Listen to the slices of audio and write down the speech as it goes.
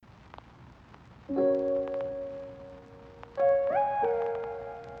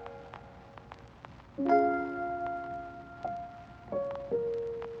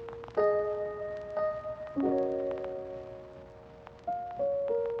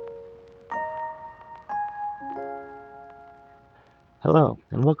Hello,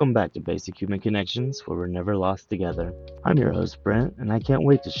 and welcome back to Basic Human Connections, where we're never lost together. I'm your host, Brent, and I can't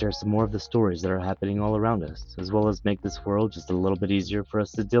wait to share some more of the stories that are happening all around us, as well as make this world just a little bit easier for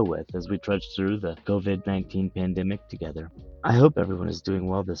us to deal with as we trudge through the COVID 19 pandemic together. I hope everyone is doing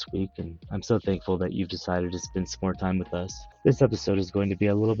well this week, and I'm so thankful that you've decided to spend some more time with us. This episode is going to be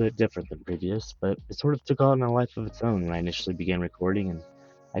a little bit different than previous, but it sort of took on a life of its own when I initially began recording, and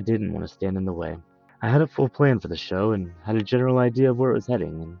I didn't want to stand in the way. I had a full plan for the show and had a general idea of where it was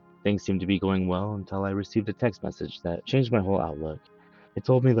heading, and things seemed to be going well until I received a text message that changed my whole outlook. It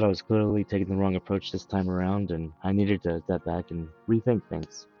told me that I was clearly taking the wrong approach this time around and I needed to step back and rethink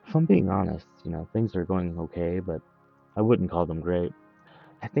things. If I'm being honest, things are going okay, but I wouldn't call them great.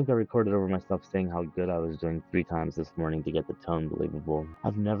 I think I recorded over myself saying how good I was doing 3 times this morning to get the tone believable.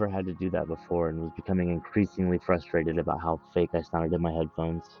 I've never had to do that before and was becoming increasingly frustrated about how fake I sounded in my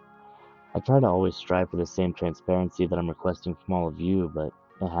headphones. I try to always strive for the same transparency that I'm requesting from all of you, but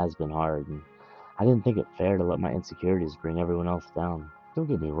it has been hard, and I didn't think it fair to let my insecurities bring everyone else down. Don't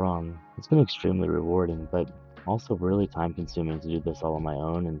get me wrong, it's been extremely rewarding, but also really time consuming to do this all on my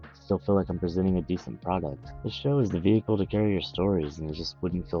own and still feel like I'm presenting a decent product. The show is the vehicle to carry your stories, and it just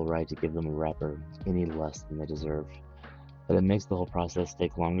wouldn't feel right to give them a rapper any less than they deserve. But it makes the whole process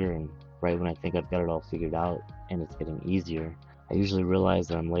take longer, and right when I think I've got it all figured out and it's getting easier, I usually realize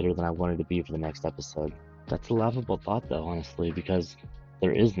that I'm later than I wanted to be for the next episode. That's a laughable thought though, honestly, because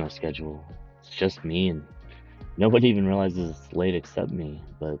there is no schedule. It's just me, and nobody even realizes it's late except me,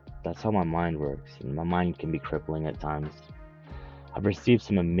 but that's how my mind works, and my mind can be crippling at times. I've received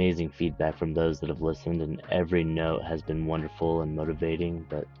some amazing feedback from those that have listened, and every note has been wonderful and motivating,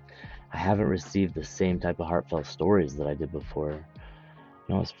 but I haven't received the same type of heartfelt stories that I did before.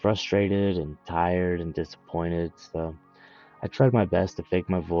 I was frustrated and tired and disappointed, so I tried my best to fake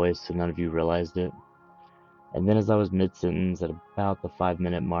my voice so none of you realized it. And then, as I was mid sentence at about the 5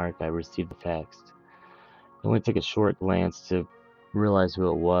 minute mark, I received a text. It only took a short glance to realize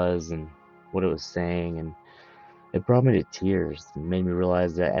who it was and what it was saying, and it brought me to tears and made me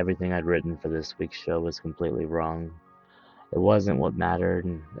realize that everything I'd written for this week's show was completely wrong. It wasn't what mattered,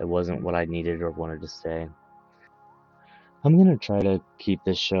 and it wasn't what I needed or wanted to say. I'm going to try to keep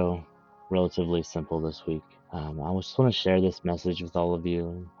this show relatively simple this week. I just want to share this message with all of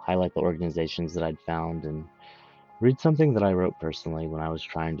you, highlight the organizations that I'd found, and read something that I wrote personally when I was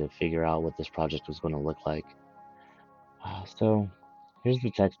trying to figure out what this project was going to look like. So, here's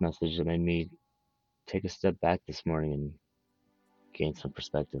the text message that made me take a step back this morning and gain some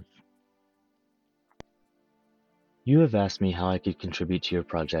perspective. You have asked me how I could contribute to your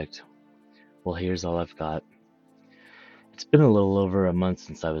project. Well, here's all I've got. It's been a little over a month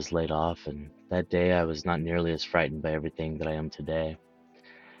since I was laid off, and that day I was not nearly as frightened by everything that I am today.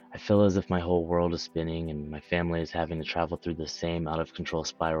 I feel as if my whole world is spinning and my family is having to travel through the same out of control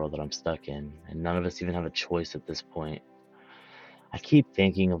spiral that I'm stuck in, and none of us even have a choice at this point. I keep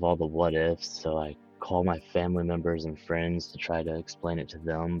thinking of all the what ifs, so I call my family members and friends to try to explain it to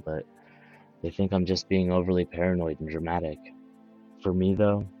them, but they think I'm just being overly paranoid and dramatic. For me,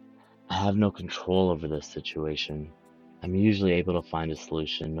 though, I have no control over this situation. I'm usually able to find a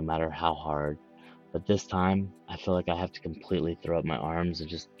solution no matter how hard, but this time I feel like I have to completely throw up my arms and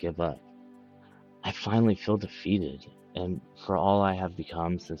just give up. I finally feel defeated, and for all I have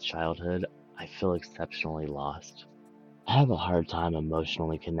become since childhood, I feel exceptionally lost. I have a hard time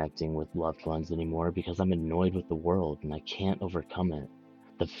emotionally connecting with loved ones anymore because I'm annoyed with the world and I can't overcome it.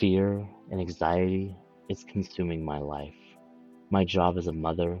 The fear and anxiety is consuming my life. My job as a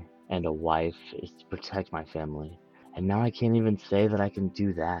mother and a wife is to protect my family, and now I can't even say that I can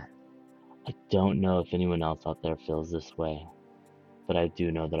do that. I don't know if anyone else out there feels this way, but I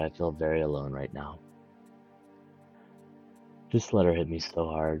do know that I feel very alone right now. This letter hit me so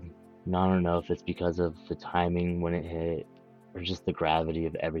hard, and I don't know if it's because of the timing when it hit or just the gravity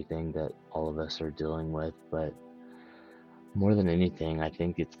of everything that all of us are dealing with, but more than anything, I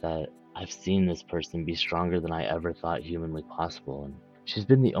think it's that I've seen this person be stronger than I ever thought humanly possible, and she's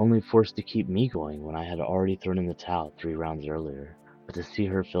been the only force to keep me going when I had already thrown in the towel 3 rounds earlier. But to see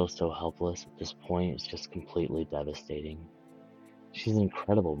her feel so helpless at this point is just completely devastating. She's an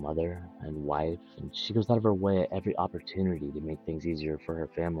incredible mother and wife, and she goes out of her way at every opportunity to make things easier for her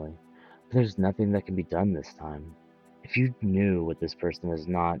family. But there's nothing that can be done this time. If you knew what this person has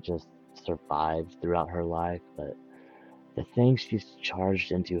not just survived throughout her life, but the things she's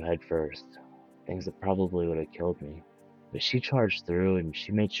charged into head first, things that probably would have killed me. But she charged through and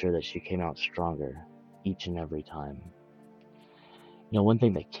she made sure that she came out stronger each and every time. One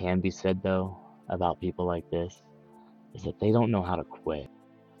thing that can be said though about people like this is that they don't know how to quit.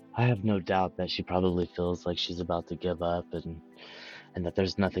 I have no doubt that she probably feels like she's about to give up and that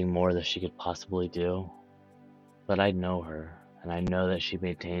there's nothing more that she could possibly do. But I know her, and I know that she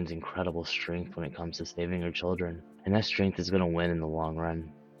maintains incredible strength when it comes to saving her children, and that strength is going to win in the long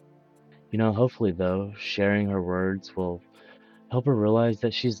run. Hopefully, though, sharing her words will help her realize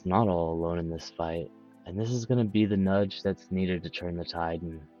that she's not all alone in this fight, and this is going to be the nudge that's needed to turn the tide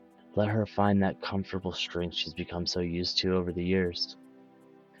and let her find that comfortable strength she's become so used to over the years.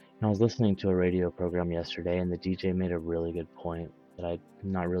 I was listening to a radio program yesterday, and the DJ made a really good point that I'd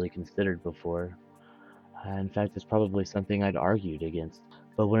not really considered before. In fact, it's probably something I'd argued against.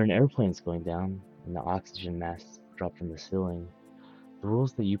 But when an airplane's going down and the oxygen masks drop from the ceiling, the rule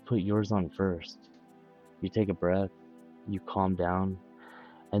is that you put yours on first. You take a breath, you calm down,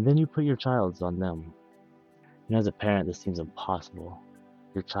 and then you put your child's on them. As a parent, this seems impossible.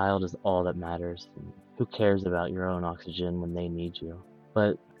 Your child is all that matters, and who cares about your own oxygen when they need you?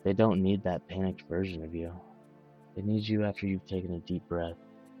 But they don't need that panicked version of you. They need you after you've taken a deep breath.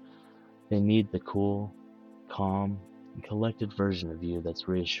 They need the cool, calm, and collected version of you that's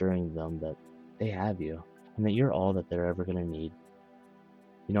reassuring them that they have you and that you're all that they're ever going to need.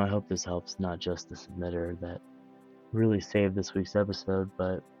 I hope this helps not just the submitter that really saved this week's episode,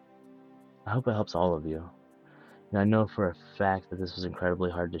 but I hope it helps all of you. I know for a fact that this was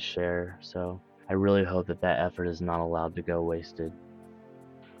incredibly hard to share, so I really hope that effort is not allowed to go wasted.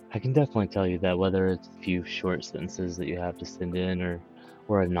 I can definitely tell you that whether it's a few short sentences that you have to send in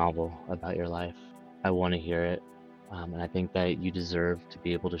or a novel about your life, I want to hear it, and I think that you deserve to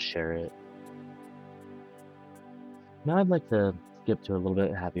be able to share it. Now I'd like to skip to a little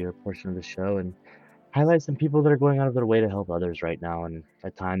bit happier portion of the show and highlight some people that are going out of their way to help others right now in a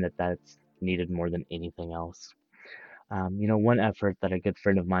time that's needed more than anything else. One effort that a good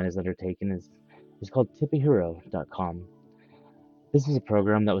friend of mine has undertaken is called TipaHero.com. This is a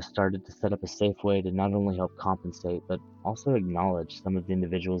program that was started to set up a safe way to not only help compensate, but also acknowledge some of the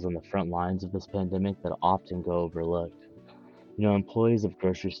individuals on the front lines of this pandemic that often go overlooked. Employees of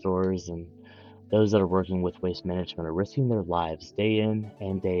grocery stores and those that are working with waste management are risking their lives day in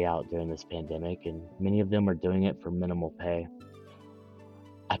and day out during this pandemic, and many of them are doing it for minimal pay.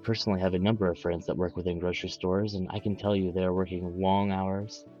 I personally have a number of friends that work within grocery stores, and I can tell you they are working long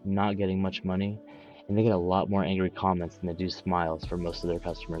hours, not getting much money, and they get a lot more angry comments than they do smiles for most of their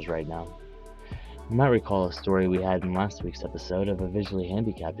customers right now. You might recall a story we had in last week's episode of a visually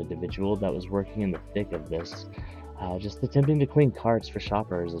handicapped individual that was working in the thick of this, just attempting to clean carts for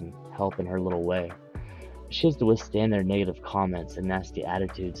shoppers and help in her little way. She has to withstand their negative comments and nasty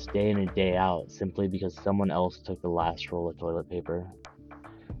attitudes day in and day out simply because someone else took the last roll of toilet paper.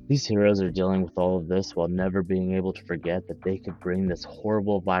 These heroes are dealing with all of this while never being able to forget that they could bring this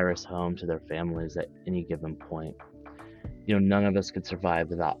horrible virus home to their families at any given point. None of us could survive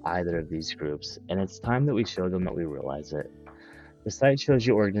without either of these groups, and it's time that we show them that we realize it. The site shows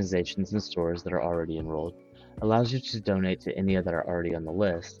you organizations and stores that are already enrolled, allows you to donate to any that are already on the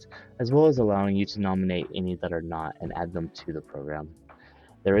list, as well as allowing you to nominate any that are not and add them to the program.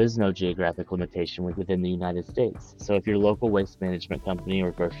 There is no geographic limitation within the United States, so if your local waste management company or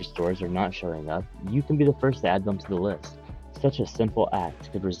grocery stores are not showing up, you can be the first to add them to the list. Such a simple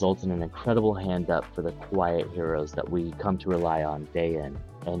act could result in an incredible hand up for the quiet heroes that we come to rely on day in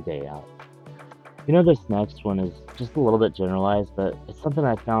and day out. This next one is just a little bit generalized, but it's something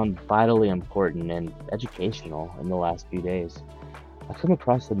I found vitally important and educational in the last few days. I've come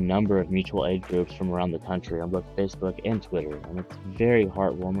across a number of mutual aid groups from around the country on both Facebook and Twitter, and it's very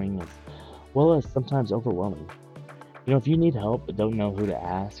heartwarming as well as sometimes overwhelming. If you need help but don't know who to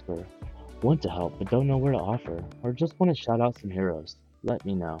ask, or want to help but don't know where to offer, or just want to shout out some heroes, let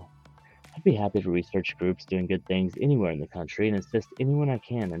me know. I'd be happy to research groups doing good things anywhere in the country and assist anyone I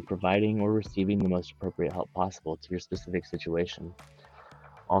can in providing or receiving the most appropriate help possible to your specific situation.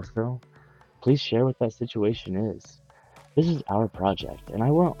 Also, please share what that situation is. This is our project, and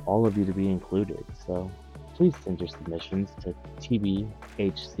I want all of you to be included, so please send your submissions to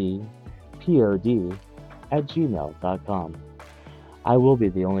tbhcpod@gmail.com. I will be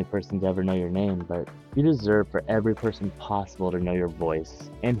the only person to ever know your name, but you deserve for every person possible to know your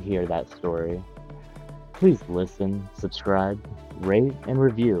voice and hear that story. Please listen, subscribe, rate, and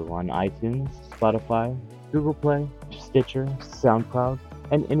review on iTunes, Spotify, Google Play, Stitcher, SoundCloud,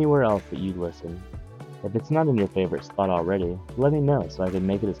 and anywhere else that you listen. If it's not in your favorite spot already, let me know so I can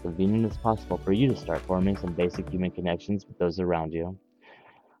make it as convenient as possible for you to start forming some basic human connections with those around you.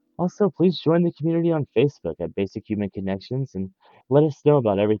 Also, please join the community on Facebook at Basic Human Connections and let us know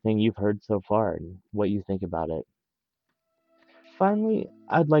about everything you've heard so far and what you think about it. Finally,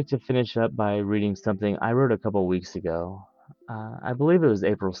 I'd like to finish up by reading something I wrote a couple weeks ago. I believe it was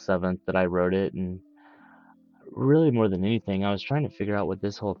April 7th that I wrote it, and really more than anything, I was trying to figure out what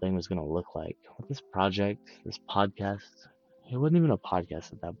this whole thing was going to look like. What this project, this podcast, it wasn't even a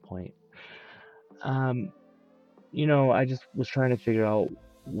podcast at that point. Um, I just was trying to figure out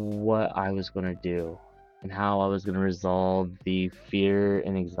what I was going to do and how I was going to resolve the fear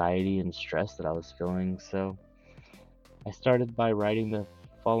and anxiety and stress that I was feeling. So I started by writing the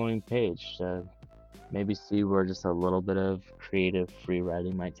following page to maybe see where just a little bit of creative free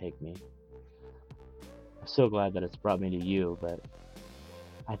writing might take me. I'm so glad that it's brought me to you, but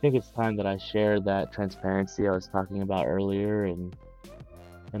I think it's time that I share that transparency I was talking about earlier and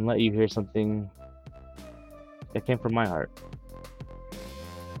let you hear something that came from my heart.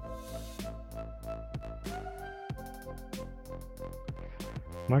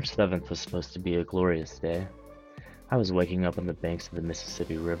 March 7th was supposed to be a glorious day. I was waking up on the banks of the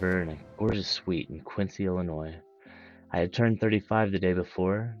Mississippi River in a gorgeous suite in Quincy, Illinois. I had turned 35 the day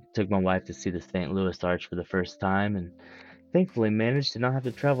before, took my wife to see the St. Louis Arch for the first time, and thankfully managed to not have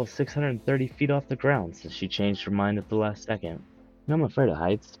to travel 630 feet off the ground since she changed her mind at the last second. I'm afraid of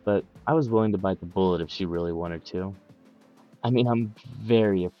heights, but I was willing to bite the bullet if she really wanted to. I mean, I'm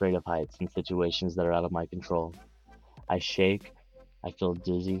very afraid of heights in situations that are out of my control. I shake, I feel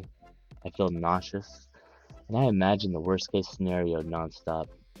dizzy, I feel nauseous, and I imagine the worst case scenario nonstop.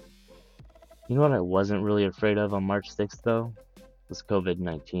 You know what I wasn't really afraid of on March 6th though? Was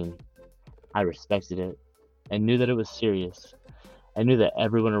COVID-19. I respected it and knew that it was serious. I knew that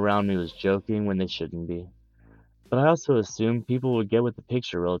everyone around me was joking when they shouldn't be. But I also assumed people would get with the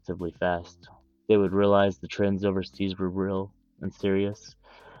picture relatively fast. They would realize the trends overseas were real and serious,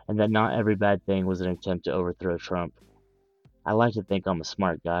 and that not every bad thing was an attempt to overthrow Trump. I like to think I'm a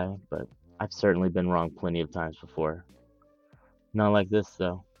smart guy, but I've certainly been wrong plenty of times before. Not like this,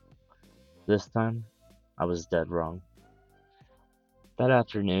 though. This time, I was dead wrong. That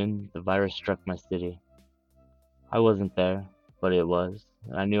afternoon, the virus struck my city. I wasn't there, but it was,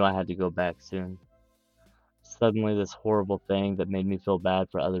 and I knew I had to go back soon. Suddenly, this horrible thing that made me feel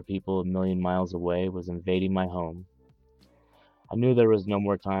bad for other people a million miles away was invading my home. I knew there was no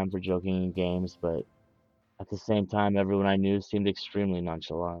more time for joking and games, but at the same time, everyone I knew seemed extremely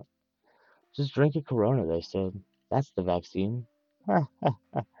nonchalant. Just drink a Corona, they said. That's the vaccine.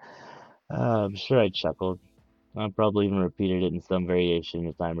 I'm sure I chuckled. I probably even repeated it in some variation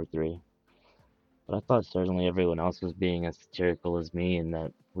a time or three. But I thought certainly everyone else was being as satirical as me and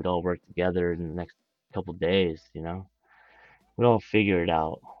that we'd all work together in the next couple days. We'd all figure it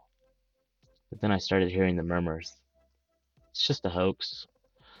out. But then I started hearing the murmurs. It's just a hoax.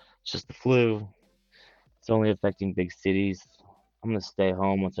 It's just the flu. It's only affecting big cities. I'm gonna stay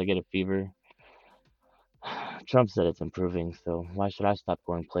home once I get a fever. Trump said it's improving, so why should I stop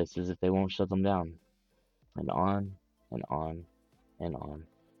going places if they won't shut them down? And on, and on, and on.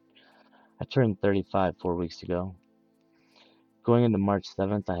 I turned 35 4 weeks ago. Going into March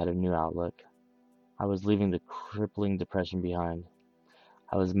 7th, I had a new outlook. I was leaving the crippling depression behind.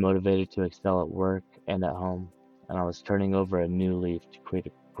 I was motivated to excel at work and at home, and I was turning over a new leaf to create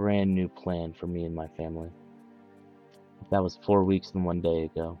a brand new plan for me and my family. That was 4 weeks and 1 day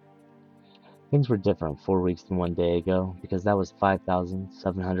ago. Things were different 4 weeks and 1 day ago because that was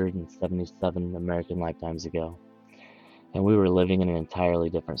 5,777 American lifetimes ago, and we were living in an entirely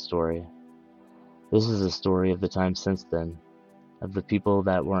different story. This is a story of the time since then, of the people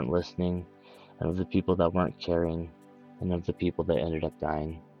that weren't listening, and of the people that weren't caring, and of the people that ended up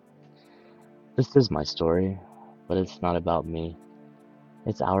dying. This is my story, but it's not about me.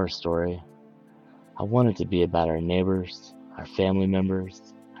 It's our story. I want it to be about our neighbors, our family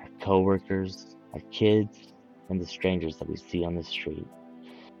members, our coworkers, our kids, and the strangers that we see on the street.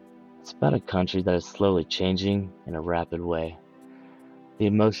 It's about a country that is slowly changing in a rapid way. The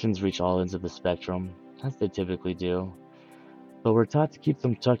emotions reach all ends of the spectrum, as they typically do, but we're taught to keep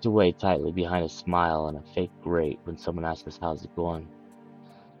them tucked away tightly behind a smile and a fake grate when someone asks us how's it going.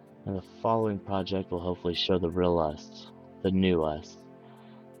 And the following project will hopefully show the real us, the new us.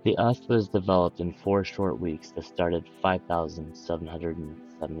 The us that is developed in 4 short weeks that started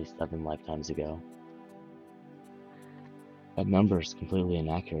 5,777 lifetimes ago. That number is completely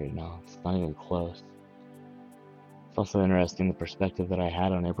inaccurate now. It's not even close. It's also interesting the perspective that I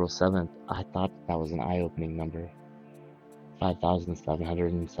had on April 7th. I thought that was an eye-opening number.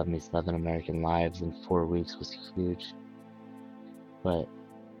 5,777 American lives in 4 weeks was huge. But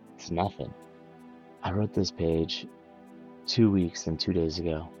it's nothing. I wrote this page 2 weeks and 2 days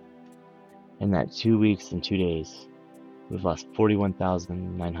ago. In that 2 weeks and 2 days, we've lost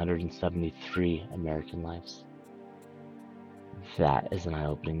 41,973 American lives. That is an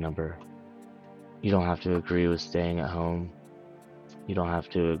eye-opening number. You don't have to agree with staying at home. You don't have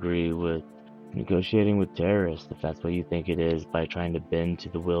to agree with negotiating with terrorists if that's what you think it is, by trying to bend to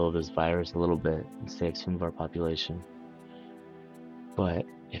the will of this virus a little bit and save some of our population. But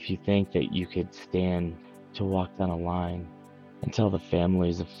if you think that you could stand to walk down a line and tell the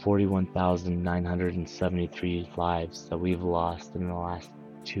families of 41,973 lives that we've lost in the last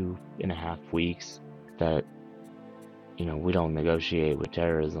 2.5 weeks that, we don't negotiate with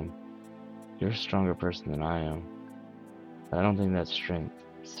terrorism, you're a stronger person than I am. But I don't think that's strength.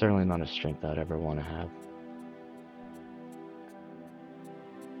 It's certainly not a strength I'd ever want to have.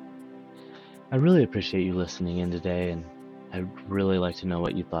 I really appreciate you listening in today, and I'd really like to know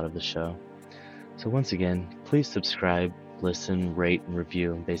what you thought of the show. So once again, please subscribe, listen, rate, and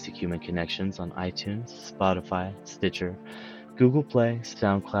review Basic Human Connections on iTunes, Spotify, Stitcher, Google Play,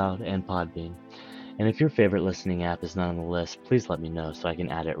 SoundCloud, and Podbean. And if your favorite listening app is not on the list, please let me know so I can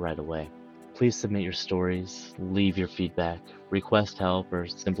add it right away. Please submit your stories, leave your feedback, request help, or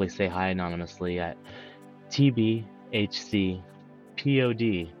simply say hi anonymously at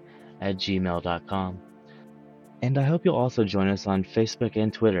tbhcpod@gmail.com. And I hope you'll also join us on Facebook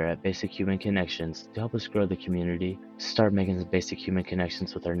and Twitter at Basic Human Connections to help us grow the community, start making some basic human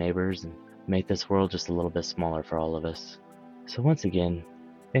connections with our neighbors, and make this world just a little bit smaller for all of us. So once again,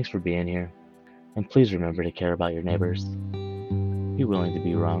 thanks for being here, and please remember to care about your neighbors, be willing to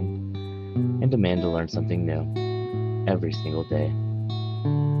be wrong, and demand to learn something new every single day.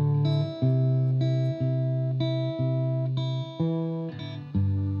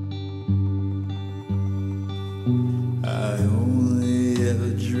 I only ever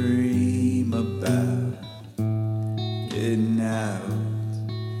dream about getting out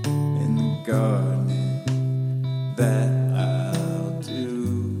in the garden. That I'll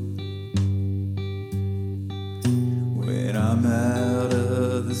do when I'm out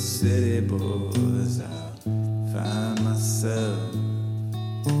of the city, boys. I'll find myself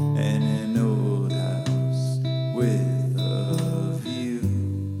in an old house with a view.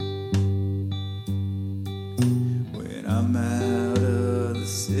 When I'm out of the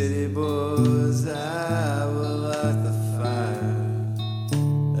city, boys, I will light the fire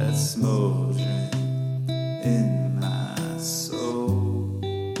that's smoldering in my soul.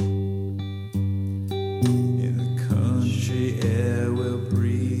 In the country air we'll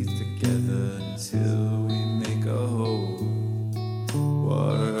breathe together until we make a hole.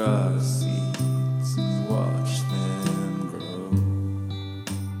 Water our seeds and watch them grow.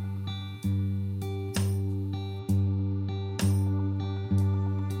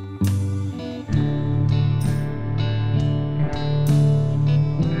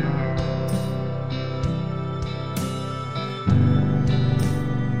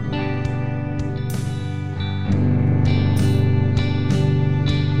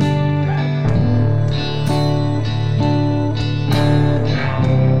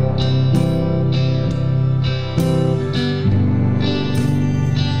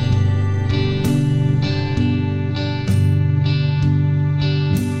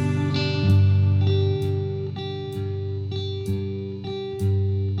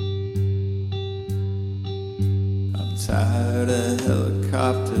 I'm tired of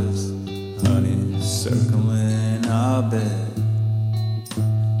helicopters, honey, circling our bed.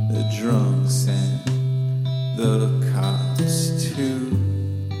 The drunks and the cops too.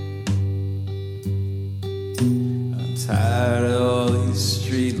 I'm tired of all these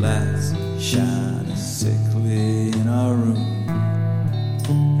street lights shining sickly in our room,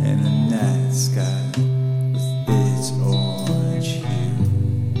 and the night sky with its orange hue.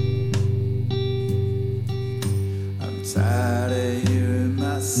 I'm tired of hearing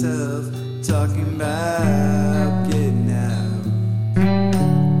myself talking about getting